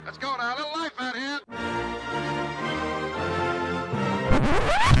Let's go now, a little life out here.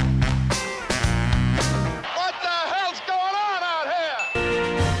 What the hell's going on out here?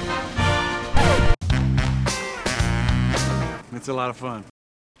 It's a lot of fun.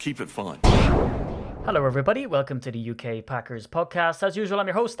 Keep it fun. Hello everybody, welcome to the UK Packers podcast. As usual, I'm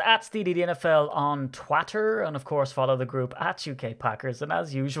your host at SteedyDNFL on Twitter, and of course follow the group at UK Packers. And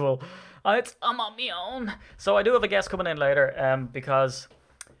as usual, I'm on my own. So I do have a guest coming in later because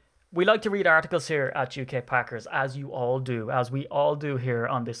we like to read articles here at UK Packers, as you all do, as we all do here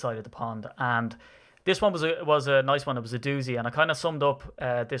on this side of the pond. And this one was a nice one. It was a doozy, and I kind of summed up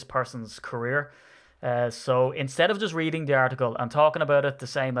this person's career. So instead of just reading the article and talking about it the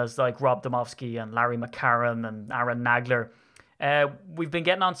same as like Rob Domofsky and Larry McCarron and Aaron Nagler, we've been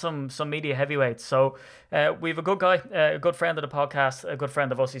getting on some media heavyweights. So we have a good guy, a good friend of the podcast, a good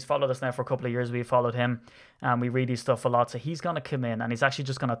friend of us. He's followed us now for a couple of years. We followed him and we read his stuff a lot. So he's going to come in and he's actually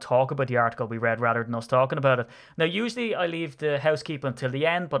just going to talk about the article we read rather than us talking about it. Now, usually I leave the housekeeping until the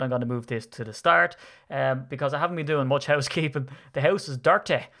end, but I'm going to move this to the start because I haven't been doing much housekeeping. The house is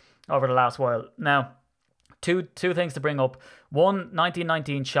dirty over the last while. Now, two things to bring up. One,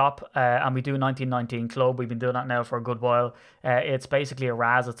 1919 shop, and we do 1919 club. We've been doing that now for a good while. It's basically a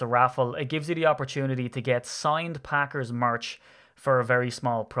Raz, it's a raffle. It gives you the opportunity to get signed Packers merch for a very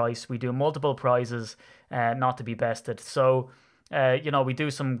small price. We do multiple prizes, not to be bested. So, we do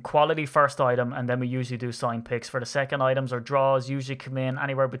some quality first item, and then we usually do signed picks. For the second items, our draws usually come in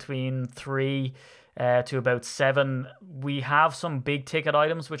anywhere between 3 to about 7. We have some big ticket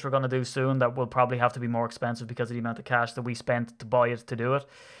items which we're going to do soon that will probably have to be more expensive because of the amount of cash that we spent to buy it, to do it.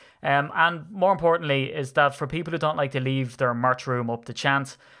 And more importantly is that for people who don't like to leave their merch room up to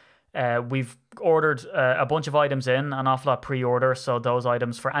chance, we've ordered a bunch of items in, an awful lot pre-order. So those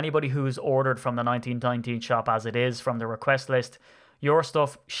items, for anybody who's ordered from the 1919 shop as it is from the request list, your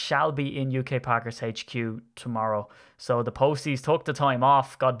stuff shall be in UK Packers HQ tomorrow. So the posties took the time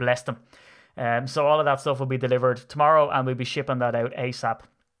off, God bless them. So all of that stuff will be delivered tomorrow and we'll be shipping that out ASAP,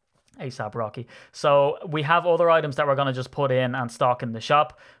 Rocky. So we have other items that we're going to just put in and stock in the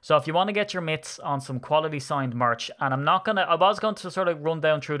shop. So if you want to get your mitts on some quality signed merch, and I was going to sort of run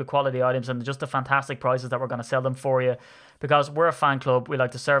down through the quality items and just the fantastic prices that we're going to sell them for you, because we're a fan club. We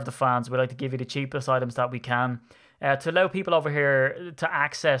like to serve the fans. We like to give you the cheapest items that we can. To allow people over here to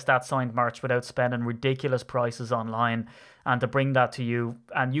access that signed merch without spending ridiculous prices online, and to bring that to you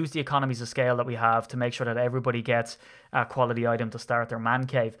and use the economies of scale that we have to make sure that everybody gets a quality item to start their man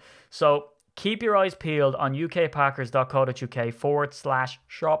cave. So keep your eyes peeled on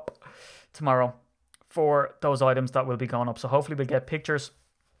ukpackers.co.uk/shop tomorrow for those items that will be going up. So hopefully we'll get pictures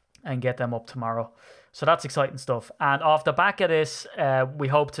and get them up tomorrow. So that's exciting stuff. And off the back of this, we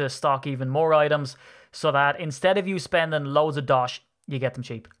hope to stock even more items so that instead of you spending loads of dosh, you get them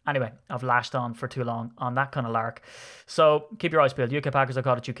cheap. Anyway, I've lashed on for too long on that kind of lark. So keep your eyes peeled.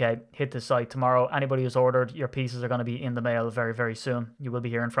 ukpackers.co.uk. Hit the site tomorrow. Anybody who's ordered, your pieces are going to be in the mail very, very soon. You will be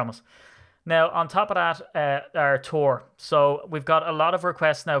hearing from us. Now, on top of that, our tour. So we've got a lot of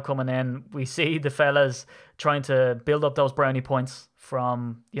requests now coming in. We see the fellas trying to build up those brownie points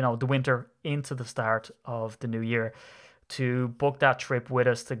from, the winter into the start of the new year to book that trip with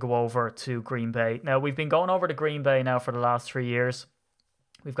us to go over to Green Bay. Now, we've been going over to Green Bay now for the last 3 years.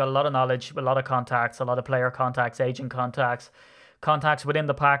 We've got a lot of knowledge, a lot of contacts, a lot of player contacts, agent contacts within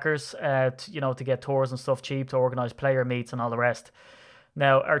the Packers, to get tours and stuff cheap, to organise player meets and all the rest.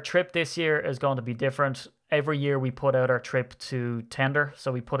 Now, our trip this year is going to be different. Every year we put out our trip to tender,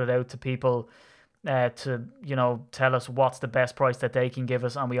 so we put it out to people to tell us what's the best price that they can give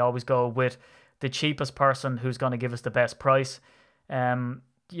us, and we always go with the cheapest person who's going to give us the best price.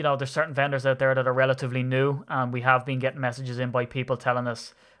 There's certain vendors out there that are relatively new, and we have been getting messages in by people telling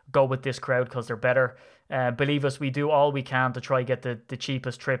us go with this crowd because they're better. Believe us, we do all we can to try get the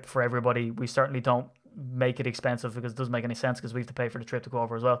cheapest trip for everybody. We certainly don't make it expensive because it doesn't make any sense because we have to pay for the trip to go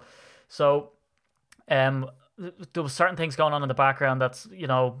over as well. So there was certain things going on in the background that's,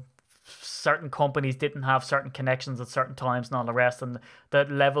 certain companies didn't have certain connections at certain times and all the rest, and the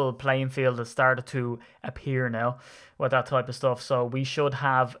level playing field has started to appear now with that type of stuff. So we should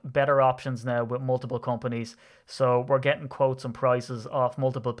have better options now with multiple companies. So we're getting quotes and prices off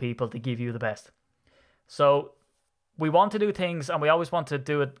multiple people to give you the best. So we want to do things, and we always want to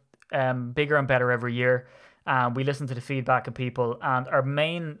do it bigger and better every year. We listen to the feedback of people, and our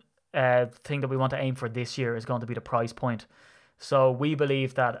main thing that we want to aim for this year is going to be the price point. So we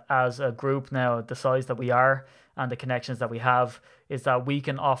believe that as a group now, the size that we are and the connections that we have, is that we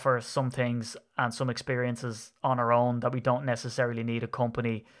can offer some things and some experiences on our own that we don't necessarily need a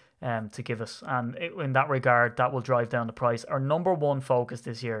company to give us. And in that regard, that will drive down the price. Our number one focus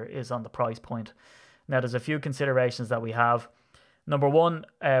this year is on the price point. Now, there's a few considerations that we have. Number one,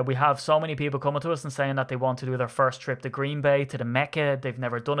 we have so many people coming to us and saying that they want to do their first trip to Green Bay, to the Mecca. They've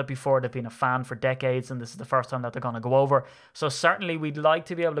never done it before. They've been a fan for decades, and this is the first time that they're going to go over. So certainly we'd like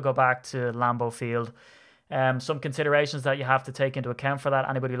to be able to go back to Lambeau Field. Some considerations that you have to take into account for that,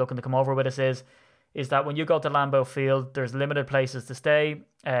 anybody looking to come over with us, is that when you go to Lambeau Field, there's limited places to stay.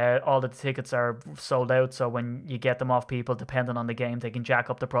 All the tickets are sold out, so when you get them off people, depending on the game, they can jack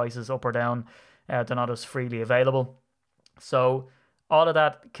up the prices up or down. They're not as freely available. So all of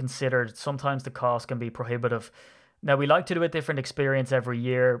that considered, sometimes the cost can be prohibitive. Now, we like to do a different experience every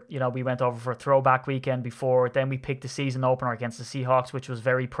year. You know, we went over for a throwback weekend before. Then we picked the season opener against the Seahawks, which was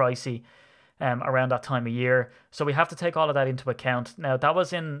very pricey around that time of year. So we have to take all of that into account. Now, that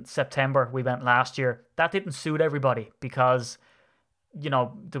was in September. We went last year. That didn't suit everybody because, you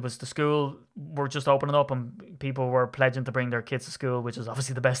know, there was the school were just opening up and people were pledging to bring their kids to school, which is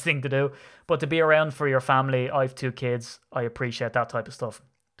obviously the best thing to do. But to be around for your family, I have 2 kids. I appreciate that type of stuff.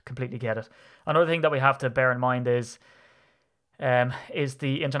 Completely get it. Another thing that we have to bear in mind is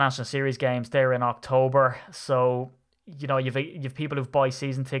the International Series games. They're in October. So, you know, you've people who buy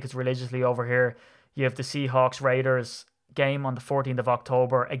season tickets religiously over here. You have the Seahawks Raiders game on the 14th of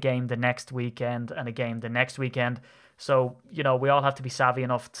October, a game the next weekend, and a game the next weekend. So, you know, we all have to be savvy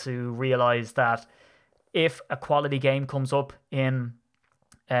enough to realize that if a quality game comes up in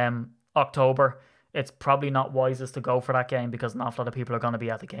October, it's probably not wisest to go for that game because an awful lot of people are going to be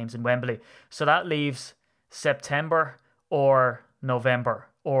at the games in Wembley. So that leaves September or November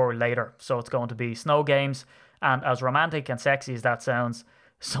or later. So it's going to be snow games. And as romantic and sexy as that sounds,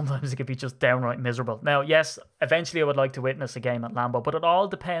 sometimes it can be just downright miserable. Now, yes, eventually I would like to witness a game at Lambeau, but it all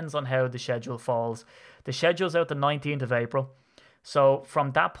depends on how the schedule falls. The schedule's out the 19th of April. So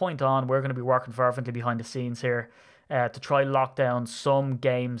from that point on, we're going to be working fervently behind the scenes here to try lock down some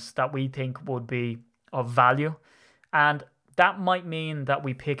games that we think would be of value. And that might mean that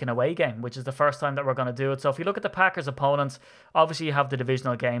we pick an away game, which is the first time that we're going to do it. So if you look at the Packers' opponents, obviously you have the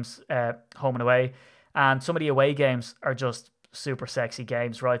divisional games, home and away. And some of the away games are just super sexy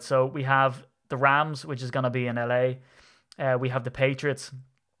games, right? So we have the Rams, which is going to be in LA. We have the Patriots,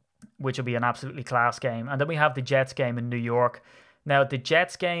 which will be an absolutely class game. And then we have the Jets game in New York. Now, the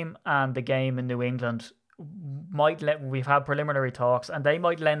Jets game and the game in New England we've had preliminary talks, and they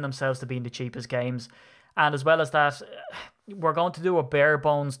might lend themselves to being the cheapest games. And as well as that, we're going to do a bare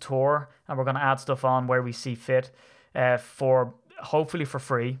bones tour, and we're going to add stuff on where we see fit, for hopefully for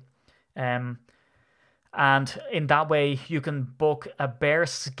free. And in that way, you can book a bare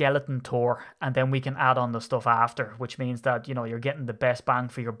skeleton tour, and then we can add on the stuff after, which means that, you know, you're getting the best bang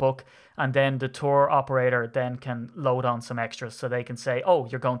for your buck. And then the tour operator then can load on some extras, so they can say, "Oh,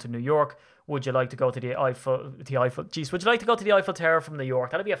 you're going to New York. Would you like to go to the Eiffel? Would you like to go to the Eiffel Tower from New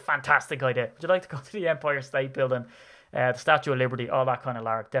York? That'd be a fantastic idea. Would you like to go to the Empire State Building, the Statue of Liberty, all that kind of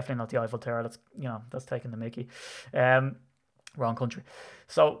lark? Definitely not the Eiffel Tower. That's taking the mickey. Wrong country."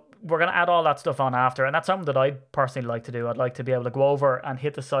 So we're going to add all that stuff on after, and that's something that I'd personally like to do. I'd like to be able to go over and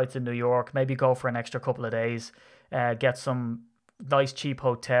hit the sites in New York, maybe go for an extra couple of days, get some nice cheap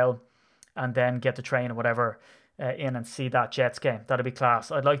hotel, and then get the train or whatever in and see that Jets game. That'd be class.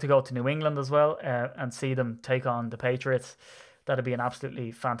 I'd like to go to New England as well and see them take on the Patriots. That'd be an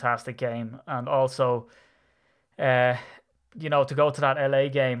absolutely fantastic game. And also, to go to that LA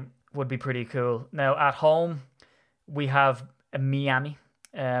game would be pretty cool. Now, at home, we have Miami,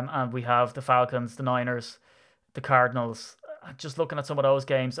 and we have the Falcons, the Niners, the Cardinals. Just looking at some of those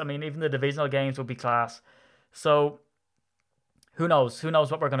games, I mean, even the divisional games would be class. So who knows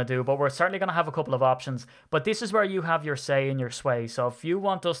what we're going to do, but we're certainly going to have a couple of options. But this is where you have your say and your sway. So if you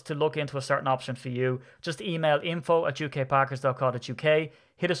want us to look into a certain option for you, just email info@ukpackers.co.uk,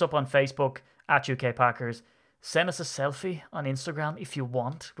 hit us up on Facebook @UKPackers. Send us a selfie on Instagram if you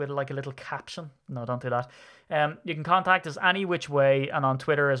want, with like a little caption. No, don't do that. You can contact us any which way, and on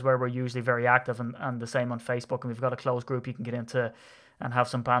Twitter is where we're usually very active, and the same on Facebook. And we've got a closed group you can get into and have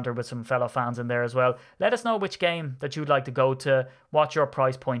some banter with some fellow fans in there as well. Let us know which game that you'd like to go to, what your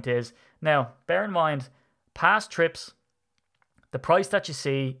price point is. Now, bear in mind, past trips, the price that you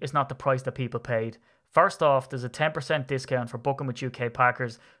see is not the price that people paid. First off, there's a 10% discount for booking with UK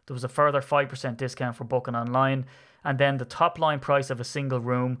Packers. There was a further 5% discount for booking online. And then the top line price of a single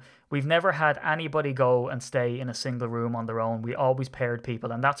room. We've never had anybody go and stay in a single room on their own. We always paired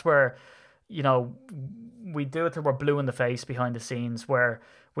people. And that's where, we do it till we're blue in the face behind the scenes, where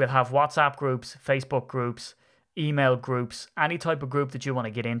we'll have WhatsApp groups, Facebook groups, email groups, any type of group that you want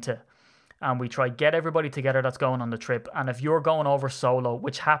to get into. and we try get everybody together that's going on the trip. And if you're going over solo,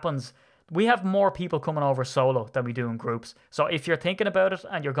 which happens, we have more people coming over solo than we do in groups. So if you're thinking about it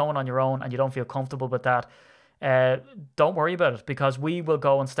and you're going on your own and you don't feel comfortable with that, don't worry about it, because we will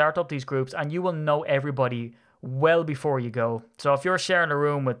go and start up these groups and you will know everybody well before you go. So if you're sharing a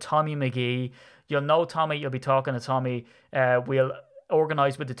room with Tommy McGee, you'll know Tommy, you'll be talking to Tommy. We'll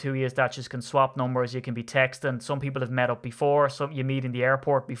organise with the two of you that you can swap numbers, you can be texting. Some people have met up before, some you meet in the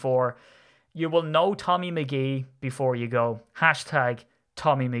airport before. You will know Tommy McGee before you go. Hashtag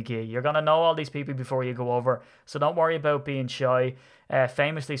Tommy McGee. You're going to know all these people before you go over, so don't worry about being shy.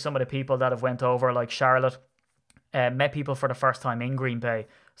 Famously, some of the people that have went over, like Charlotte, met people for the first time in Green Bay,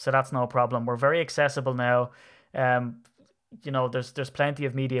 so that's no problem. We're very accessible now. There's plenty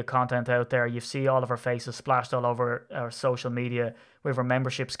of media content out there. You see all of our faces splashed all over our social media. We have a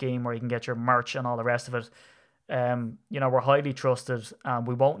membership scheme where you can get your merch and all the rest of it. We're highly trusted, and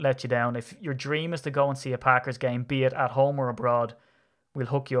we won't let you down. If your dream is to go and see a Packers game, be it at home or abroad, we'll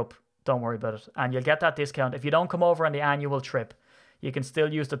hook you up. Don't worry about it. And you'll get that discount. If you don't come over on the annual trip, you can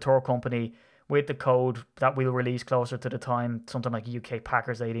still use the tour company with the code that we'll release closer to the time, something like UK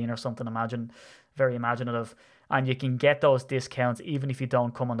Packers 18 or something, very imaginative. And you can get those discounts even if you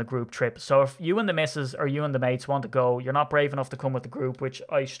don't come on the group trip. So if you and the missus or you and the mates want to go, you're not brave enough to come with the group, which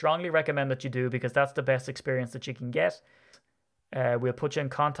I strongly recommend that you do, because that's the best experience that you can get. We'll put you in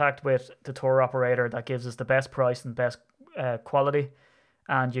contact with the tour operator that gives us the best price and best quality,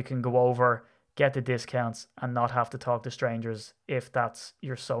 and you can go over, get the discounts, and not have to talk to strangers if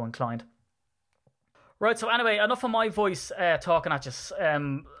you're so inclined. Right, so anyway, enough of my voice talking at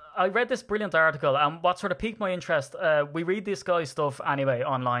you. I read this brilliant article, and what sort of piqued my interest, we read this guy's stuff anyway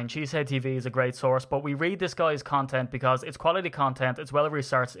online. Cheesehead TV is a great source, but we read this guy's content because it's quality content, it's well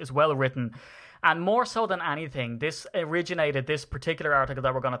researched, it's well written, and more so than anything, this particular article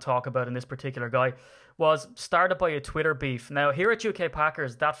that we're going to talk about in this particular guy was started by a Twitter beef. Now, here at UK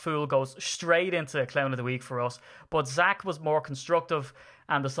Packers, that fool goes straight into Clown of the Week for us, but Zach was more constructive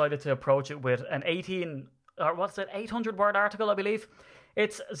and decided to approach it with an 800-word article, I believe.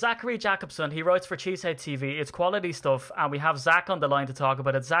 It's Zachary Jacobson. He writes for Cheesehead TV. It's quality stuff, and we have Zach on the line to talk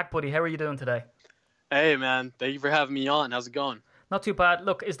about it. Zach, buddy, how are you doing today? Hey, man. Thank you for having me on. How's it going? Not too bad.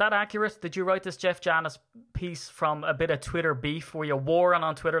 Look, is that accurate? Did you write this Jeff Janis piece from a bit of Twitter beef? Were you warring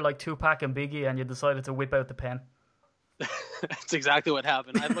on Twitter like Tupac and Biggie, and you decided to whip out the pen? That's exactly what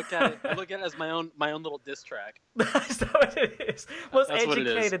happened. I look at it as my own little diss track. That's what it is. Most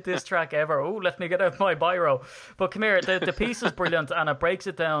educated diss track ever. Oh, let me get out my biro. But come here, the piece is brilliant, and it breaks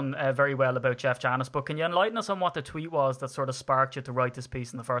it down very well about Jeff Janis. But can you enlighten us on what the tweet was that sort of sparked you to write this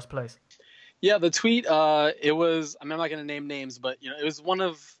piece in the first place? Yeah, the tweet, it was, I'm not going to name names, but it was one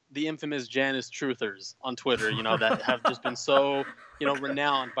of the infamous Janis truthers on Twitter, that have just been so,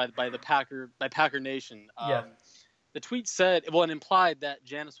 renowned by Packer Nation. Yeah. The tweet said, it implied that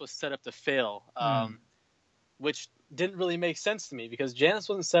Janis was set up to fail, which didn't really make sense to me, because Janis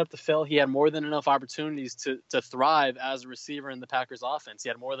wasn't set up to fail. He had more than enough opportunities to thrive as a receiver in the Packers offense. He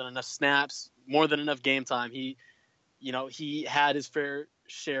had more than enough snaps, more than enough game time. He had his fair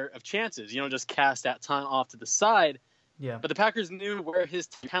share of chances, just cast that time off to the side. Yeah. But the Packers knew where his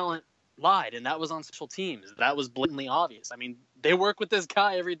talent lied, and that was on special teams. That was blatantly obvious. I mean, they work with this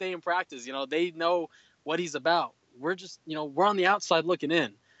guy every day in practice. They know what he's about. We're just, we're on the outside looking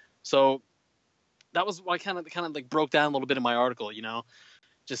in. So that was why I kind of like broke down a little bit in my article,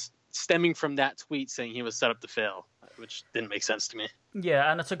 just stemming from that tweet saying he was set up to fail, which didn't make sense to me.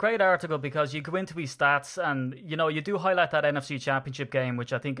 Yeah, and it's a great article because you go into his stats and, you do highlight that NFC Championship game,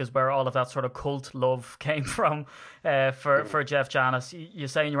 which I think is where all of that sort of cult love came from for Jeff Janis. You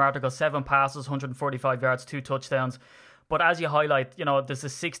say in your article, 7 passes, 145 yards, 2 touchdowns. But as you highlight, there's a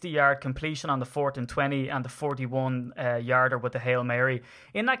 60-yard completion on the 4th and 20 and the 41-yarder with the Hail Mary.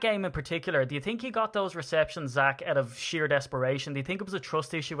 In that game in particular, do you think he got those receptions, Zach, out of sheer desperation? Do you think it was a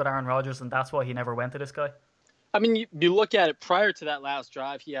trust issue with Aaron Rodgers and that's why he never went to this guy? I mean, you look at it prior to that last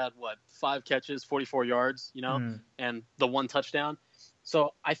drive, he had, 5 catches, 44 yards, and the 1 touchdown.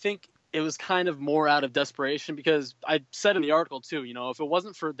 So I think it was kind of more out of desperation, because I said in the article too, if it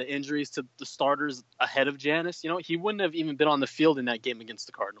wasn't for the injuries to the starters ahead of Janis, he wouldn't have even been on the field in that game against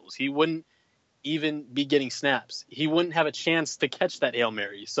the Cardinals. He wouldn't even be getting snaps. He wouldn't have a chance to catch that Hail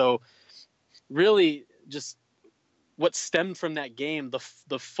Mary. So really just what stemmed from that game,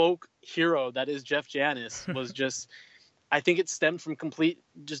 the folk hero that is Jeff Janis, was just, I think it stemmed from complete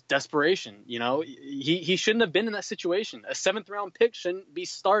just desperation. He shouldn't have been in that situation. A 7th round pick shouldn't be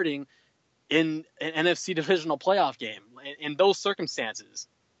starting in an NFC divisional playoff game in those circumstances,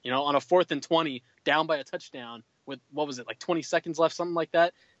 on a 4th and 20 down by a touchdown with, what was it, like 20 seconds left, something like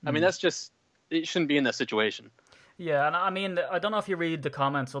that. I mean, that's just, it shouldn't be in that situation. Yeah, and I mean, I don't know if you read the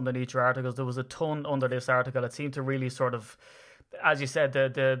comments underneath your articles. There was a ton under this article. It seemed to really sort of, as you said,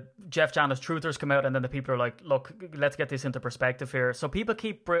 the Jeff Janis truthers come out, and then the people are like, look, let's get this into perspective here. So people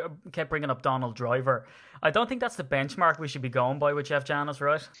kept bringing up Donald Driver. I don't think that's the benchmark we should be going by with Jeff Janis,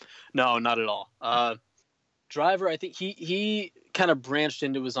 right? No, not at all. Driver, I think he kind of branched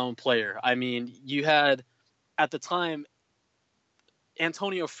into his own player. I mean, you had, at the time,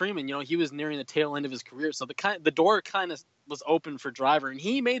 Antonio Freeman, he was nearing the tail end of his career, so the door kind of was open for Driver, and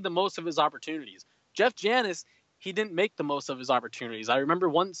he made the most of his opportunities. Jeff Janis, he didn't make the most of his opportunities. I remember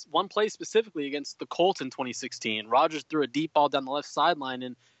one play specifically against the Colts in 2016. Rodgers threw a deep ball down the left sideline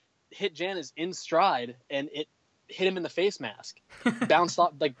and hit Janis in stride, and it hit him in the face mask, bounced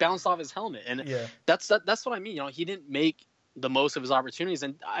off his helmet, and that's what I mean. He didn't make the most of his opportunities,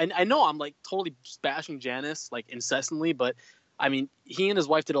 and I know I'm like totally bashing Janis like incessantly, but I mean, he and his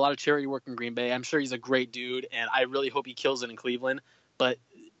wife did a lot of charity work in Green Bay. I'm sure he's a great dude, and I really hope he kills it in Cleveland. But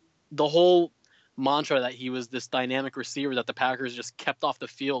the whole mantra that he was this dynamic receiver that the Packers just kept off the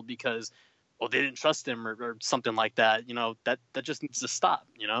field because, well, they didn't trust him or something like that, that just needs to stop,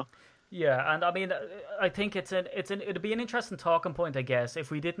 Yeah, and I mean, I think it'd be an interesting talking point, I guess, if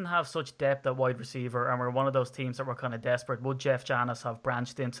we didn't have such depth at wide receiver and we're one of those teams that were kind of desperate. Would Jeff Janis have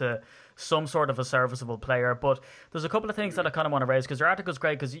branched into some sort of a serviceable player? But there's a couple of things that I kind of want to raise, because your article's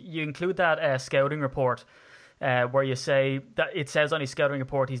great, because you include that scouting report where you say that it says on his scouting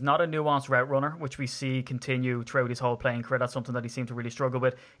report he's not a nuanced route runner, which we see continue throughout his whole playing career. That's something that he seemed to really struggle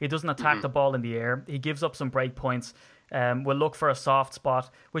with. He doesn't attack the ball in the air. He gives up some break points. We'll look for a soft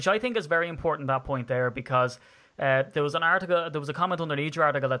spot, which I think is very important, that point there, because there was a comment underneath your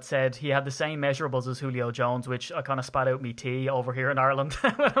article that said he had the same measurables as Julio Jones, which I kind of spat out me tea over here in Ireland.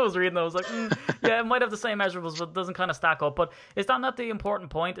 When I was reading it, I was like, yeah, it might have the same measurables, but it doesn't kind of stack up. But is that not the important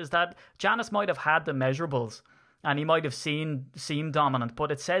point, is that Janis might have had the measurables, and he might have seemed dominant,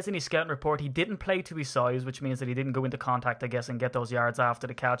 but it says in his scouting report he didn't play to his size, which means that he didn't go into contact, I guess, and get those yards after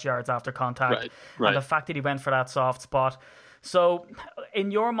the catch, yards after contact. Right. And the fact that he went for that soft spot. So, in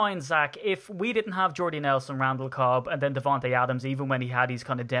your mind, Zach, if we didn't have Jordy Nelson, Randall Cobb, and then Devontae Adams, even when he had his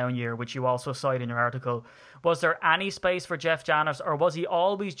kind of down year, which you also cite in your article, was there any space for Jeff Janis, or was he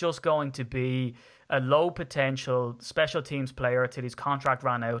always just going to be a low-potential special teams player till his contract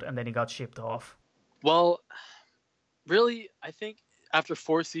ran out and then he got shipped off? Well, really, I think after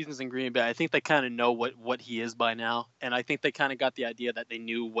 4 seasons in Green Bay, I think they kind of know what he is by now. And I think they kind of got the idea that they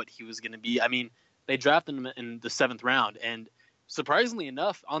knew what he was going to be. I mean, they drafted him in the 7th round. And surprisingly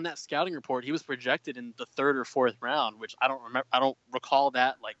enough, on that scouting report, he was projected in the 3rd or 4th round, which I don't remember. I don't recall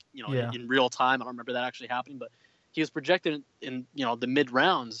that, in real time. I don't remember that actually happening. But he was projected in the mid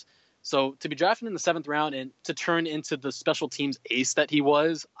rounds. So to be drafted in the 7th round and to turn into the special teams ace that he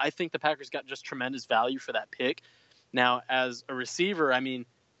was, I think the Packers got just tremendous value for that pick. Now, as a receiver, I mean,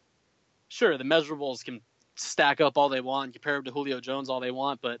 sure, the measurables can stack up all they want, compare him to Julio Jones all they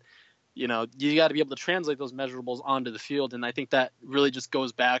want, but, you got to be able to translate those measurables onto the field, and I think that really just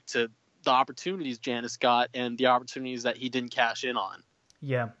goes back to the opportunities Janis got and the opportunities that he didn't cash in on.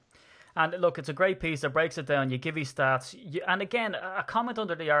 Yeah. And look, it's a great piece that breaks it down. You give his stats. And again, a comment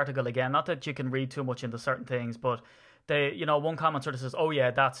under the article, again, not that you can read too much into certain things, but one comment sort of says, oh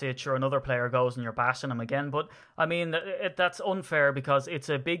yeah, that's it, sure, another player goes and you're bashing him again. But I mean, that's unfair, because it's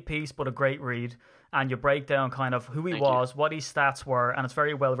a big piece but a great read, and you break down kind of who he was, what his stats were, and it's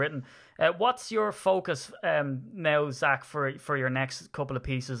very well written. What's your focus now, Zach, for your next couple of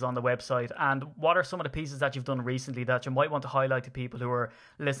pieces on the website, and what are some of the pieces that you've done recently that you might want to highlight to people who are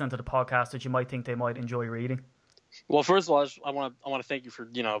listening to the podcast that you might think they might enjoy reading? Well, first of all, I want to thank you for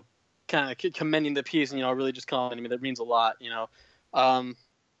kind of commending the piece and really just commenting me. That means a lot.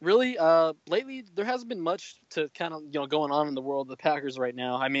 Really, lately there hasn't been much to kind of going on in the world of the Packers right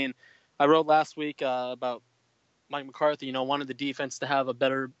now. I mean, I wrote last week about Mike McCarthy. Wanted the defense to have a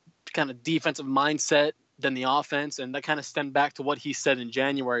better kind of defensive mindset than the offense, and that kind of stemmed back to what he said in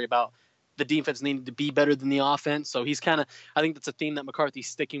January about the defense needed to be better than the offense. So he's I think that's a theme that McCarthy's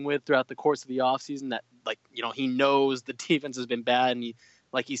sticking with throughout the course of the offseason, that he knows the defense has been bad, and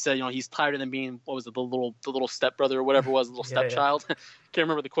like he said, he's tired of them being, what was it, the little stepbrother or whatever it was, the little stepchild. Can't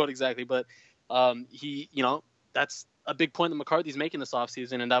remember the quote exactly, but that's a big point that McCarthy's making this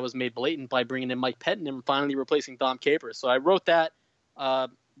offseason, and that was made blatant by bringing in Mike Pettin and finally replacing Dom Capers. So I wrote that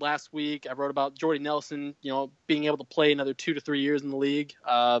last week. I wrote about Jordy Nelson, being able to play another 2 to 3 years in the league.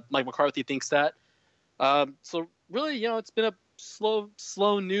 Mike McCarthy thinks that. So really, it's been a slow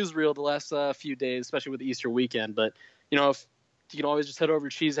newsreel the last few days, especially with the Easter weekend. But, if you can always just head over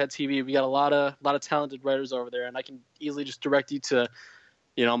to Cheesehead TV. We got a lot of talented writers over there, and I can easily just direct you to,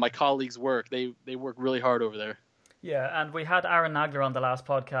 my colleagues' work. They work really hard over there. Yeah, and we had Aaron Nagler on the last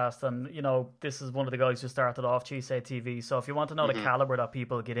podcast, and this is one of the guys who started off Cheesehead TV. So if you want to know the caliber that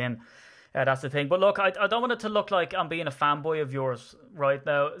people get in, that's the thing. But look, I don't want it to look like I'm being a fanboy of yours right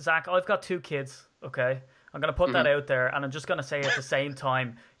now, Zach. I've got 2 kids. Okay, I'm gonna put that out there, and I'm just gonna say at the same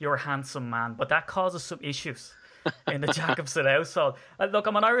time, you're a handsome man, but that causes some issues in the Jacobson household. Look,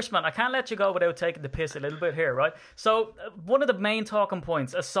 I'm an Irishman. I can't let you go without taking the piss a little bit here, right? So one of the main talking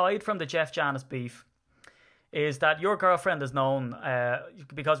points, aside from the Jeff Janis beef, is that your girlfriend is known,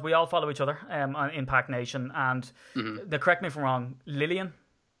 because we all follow each other on Impact Nation, and correct me if I'm wrong, Lillian?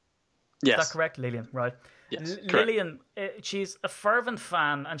 Yes. Is that correct? Lillian, right? Yes, Lillian, she's a fervent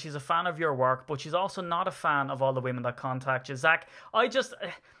fan, and she's a fan of your work, but she's also not a fan of all the women that contact you. Zach,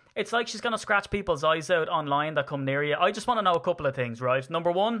 it's like she's going to scratch people's eyes out online that come near you. I just want to know a couple of things, right?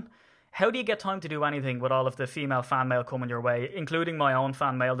 Number one, how do you get time to do anything with all of the female fan mail coming your way, including my own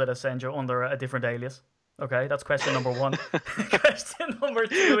fan mail that I send you under a different alias? Okay, that's question number 1. Question number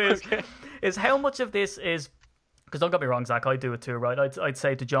 2 is how much of this is... Because don't get me wrong, Zach, I do it too, right? I'd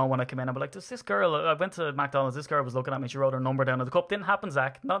say to John when I come in, I'd be like, does this girl... I went to McDonald's, this girl was looking at me, she wrote her number down on the cup. Didn't happen,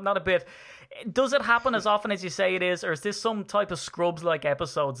 Zach. Not a bit. Does it happen as often as you say it is? Or is this some type of Scrubs-like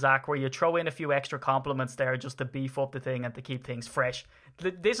episode, Zach, where you throw in a few extra compliments there just to beef up the thing and to keep things fresh?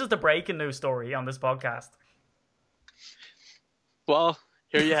 This is the breaking news story on this podcast. Well,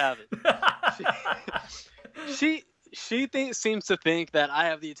 here you have it. She seems to think that I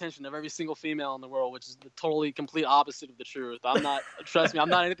have the attention of every single female in the world, which is the totally complete opposite of the truth. I'm not. Trust me, I'm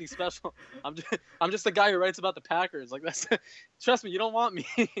not anything special. I'm just a guy who writes about the Packers. Like that's. Trust me, you don't want me.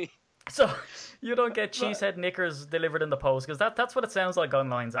 So you don't get cheesehead knickers delivered in the post, because that's what it sounds like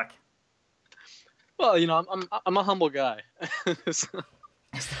online, Zach. Well, I'm a humble guy.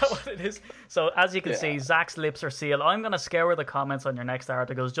 Is that what it is? So, as you can see, Zach's lips are sealed. I'm going to scour the comments on your next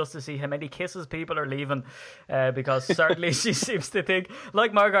articles just to see how many kisses people are leaving, because certainly she seems to think,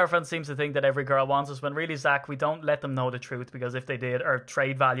 like my girlfriend seems to think, that every girl wants us, when really, Zach, we don't let them know the truth, because if they did, our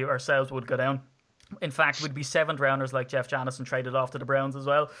trade value, our sales would go down. In fact, we'd be 7th rounders like Jeff Janis and traded off to the Browns as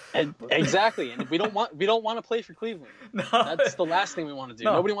well. And exactly, and we don't want to play for Cleveland. No. That's the last thing we want to do.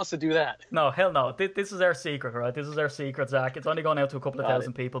 No. Nobody wants to do that. No, hell no. This is our secret, right? This is our secret, Zach. It's only going out to a couple of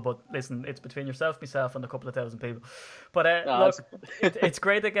thousand people, but listen, it's between yourself, myself, and a couple of thousand people. But look, it's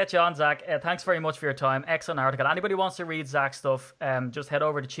great to get you on, Zach. Thanks very much for your time. Excellent article. Anybody wants to read Zach's stuff, just head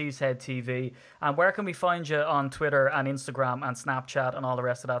over to Cheesehead TV. And where can we find you on Twitter and Instagram and Snapchat and all the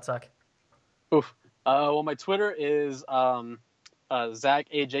rest of that, Zach? Oof. Well, my Twitter is Zach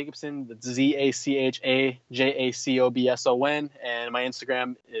A. Jacobson. That's ZACHAJACOBSON, and my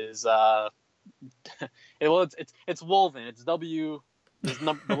Instagram is it's Wolven. It's W.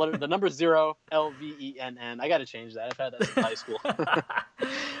 The number 0 LVENN. I got to change that. I've had that since high school.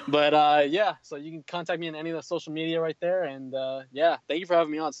 But yeah, so you can contact me on any of the social media right there. And yeah, thank you for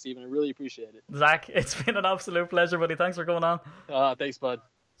having me on, Stephen. I really appreciate it. Zach, it's been an absolute pleasure, buddy. Thanks for coming on. Thanks, bud.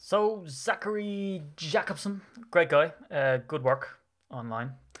 So, Zachary Jacobson, great guy, good work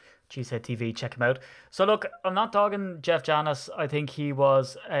online. Cheesehead TV, check him out. So look, I'm not dogging Jeff Janis. I think he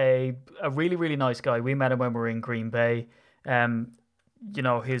was a really, really nice guy. We met him when we were in Green Bay.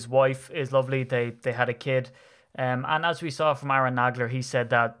 His wife is lovely. They had a kid. And as we saw from Aaron Nagler, he said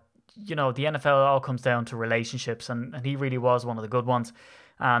that, the NFL all comes down to relationships, and he really was one of the good ones.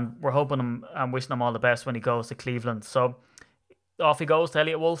 And we're hoping him and wishing him all the best when he goes to Cleveland. So off he goes to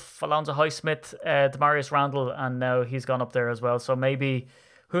Elliott Wolf, Alonzo Highsmith, Demarius Randall, and now he's gone up there as well. So maybe,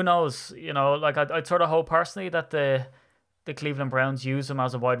 who knows? I'd sort of hope personally that the Cleveland Browns use him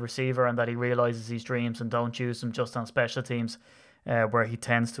as a wide receiver, and that he realizes his dreams and don't use him just on special teams, where he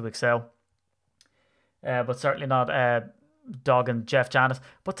tends to excel. But certainly not dogging Jeff Janis.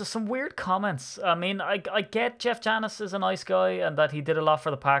 But there's some weird comments. I mean, I get Jeff Janis is a nice guy and that he did a lot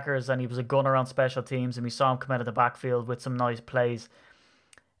for the Packers and he was a gunner on special teams and we saw him come out of the backfield with some nice plays.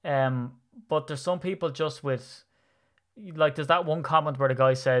 But there's some people just with, like, there's that one comment where the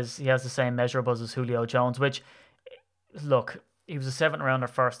guy says he has the same measurables as Julio Jones, which, look, he was a 7th rounder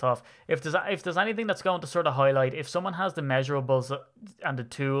first off. If there's anything that's going to sort of highlight, if someone has the measurables and the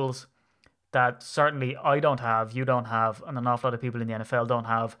tools that certainly I don't have, you don't have, and an awful lot of people in the NFL don't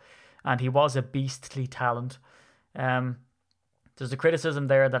have, and he was a beastly talent. There's the criticism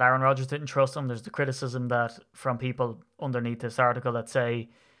there that Aaron Rodgers didn't trust him. There's the criticism that from people underneath this article that say,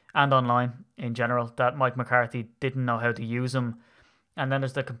 and online in general, that Mike McCarthy didn't know how to use him. And then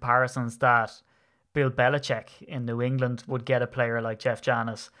there's the comparisons that Bill Belichick in New England would get a player like Jeff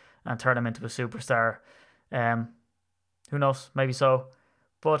Janis and turn him into a superstar. Who knows? Maybe so.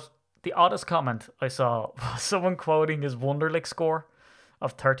 But the oddest comment I saw was someone quoting his Wonderlic score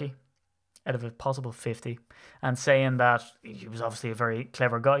of 30 out of a possible 50 and saying that he was obviously a very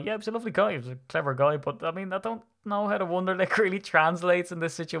clever guy. Yeah, he was a lovely guy. He was a clever guy. But, I mean, I don't know how the Wonderlic really translates in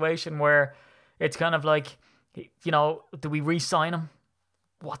this situation where it's kind of like, you know, do we re-sign him?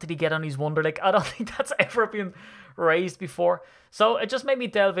 What did he get on his Wonderlic? I don't think that's ever been raised before. So it just made me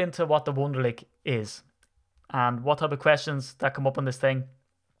delve into what the Wonderlic is and what type of questions that come up on this thing,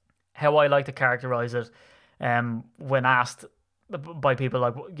 how I like to characterize it when asked by people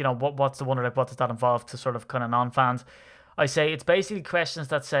like, you know, what's the Wonderlic, what does that involve, to sort of kind of non-fans. I say it's basically questions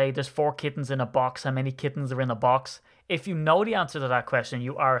that say there's 4 kittens in a box, how many kittens are in a box? If you know the answer to that question,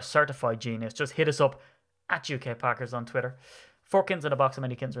 you are a certified genius. Just hit us up at UK Packers on Twitter. 4 kittens in a box, how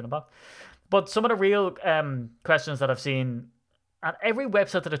many kittens are in a box? But some of the real questions that I've seen at every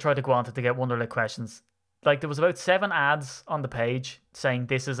website that I tried to go on to get Wonderlic questions, like there was about 7 ads on the page saying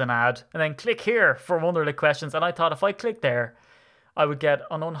this is an ad, and then click here for Wonderlic questions. And I thought if I clicked there, I would get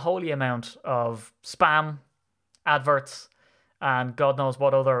an unholy amount of spam, adverts, and God knows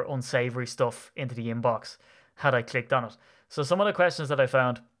what other unsavory stuff into the inbox had I clicked on it. So some of the questions that I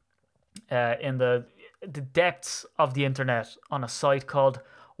found in the depths of the internet on a site called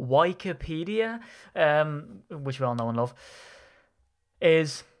Wikipedia, which we all know and love,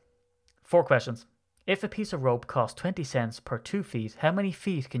 is 4 questions. If a piece of rope costs 20 cents per 2 feet, how many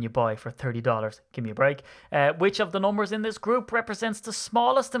feet can you buy for $30? Give me a break. Which of the numbers in this group represents the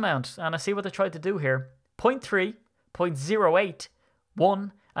smallest amount? And I see what they tried to do here. 0.3, 0.08,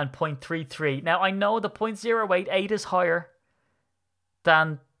 1, and 0.33. Now, I know the 0.088 is higher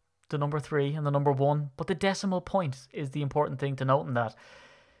than the number 3 and the number 1, but the decimal point is the important thing to note in that.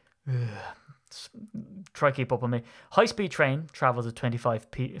 Try keep up with me. High-speed train travels at 25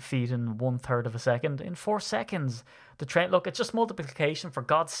 feet in 1/3 of a second in 4 seconds. The train, look, it's just multiplication, for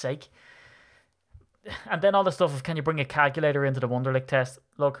God's sake. And then all the stuff of, can you bring a calculator into the Wonderlic test?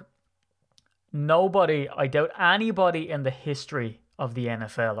 Look, nobody, I doubt anybody in the history of the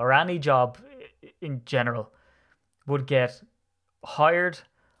NFL or any job in general would get hired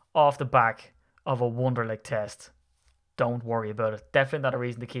off the back of a Wonderlic test. Don't worry about it. Definitely not a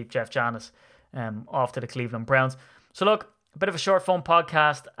reason to keep Jeff Janis off to the Cleveland Browns. So look, a bit of a short fun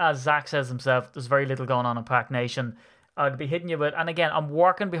podcast. As Zach says himself, there's very little going on in Pack Nation. I'd be hitting you with, and again, I'm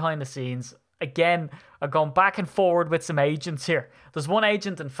working behind the scenes. Again, I'm going back and forward with some agents here. There's one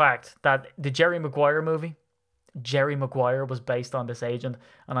agent, in fact, that the Jerry Maguire movie, Jerry Maguire was based on this agent,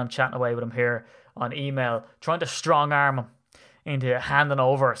 and I'm chatting away with him here on email, trying to strong arm him into handing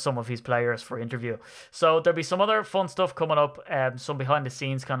over some of his players for interview. So there'll be some other fun stuff coming up, some behind the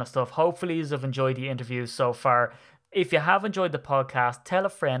scenes kind of stuff. Hopefully you have enjoyed the interviews so far. If you have enjoyed the podcast, tell a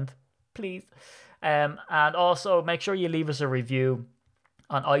friend, please. And also make sure you leave us a review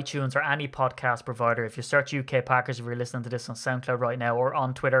on iTunes or any podcast provider. If you search UK Packers, if you're listening to this on SoundCloud right now, or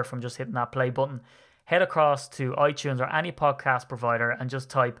on Twitter from just hitting that play button, head across to iTunes or any podcast provider and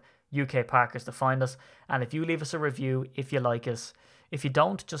just type UK Packers to find us. And if you leave us a review, if you like us, if you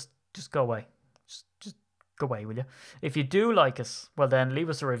don't, just go away. Just go away, will you? If you do like us, well then leave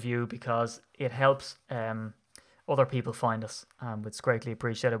us a review, because it helps other people find us. It's greatly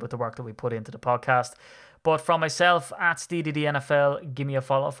appreciated with the work that we put into the podcast. But from myself at SteeDDNFL, give me a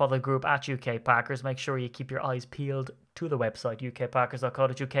follow the group at UK Packers. Make sure you keep your eyes peeled to the website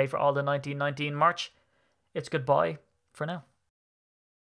ukpackers.co.uk for all the 1919 merch. It's goodbye for now.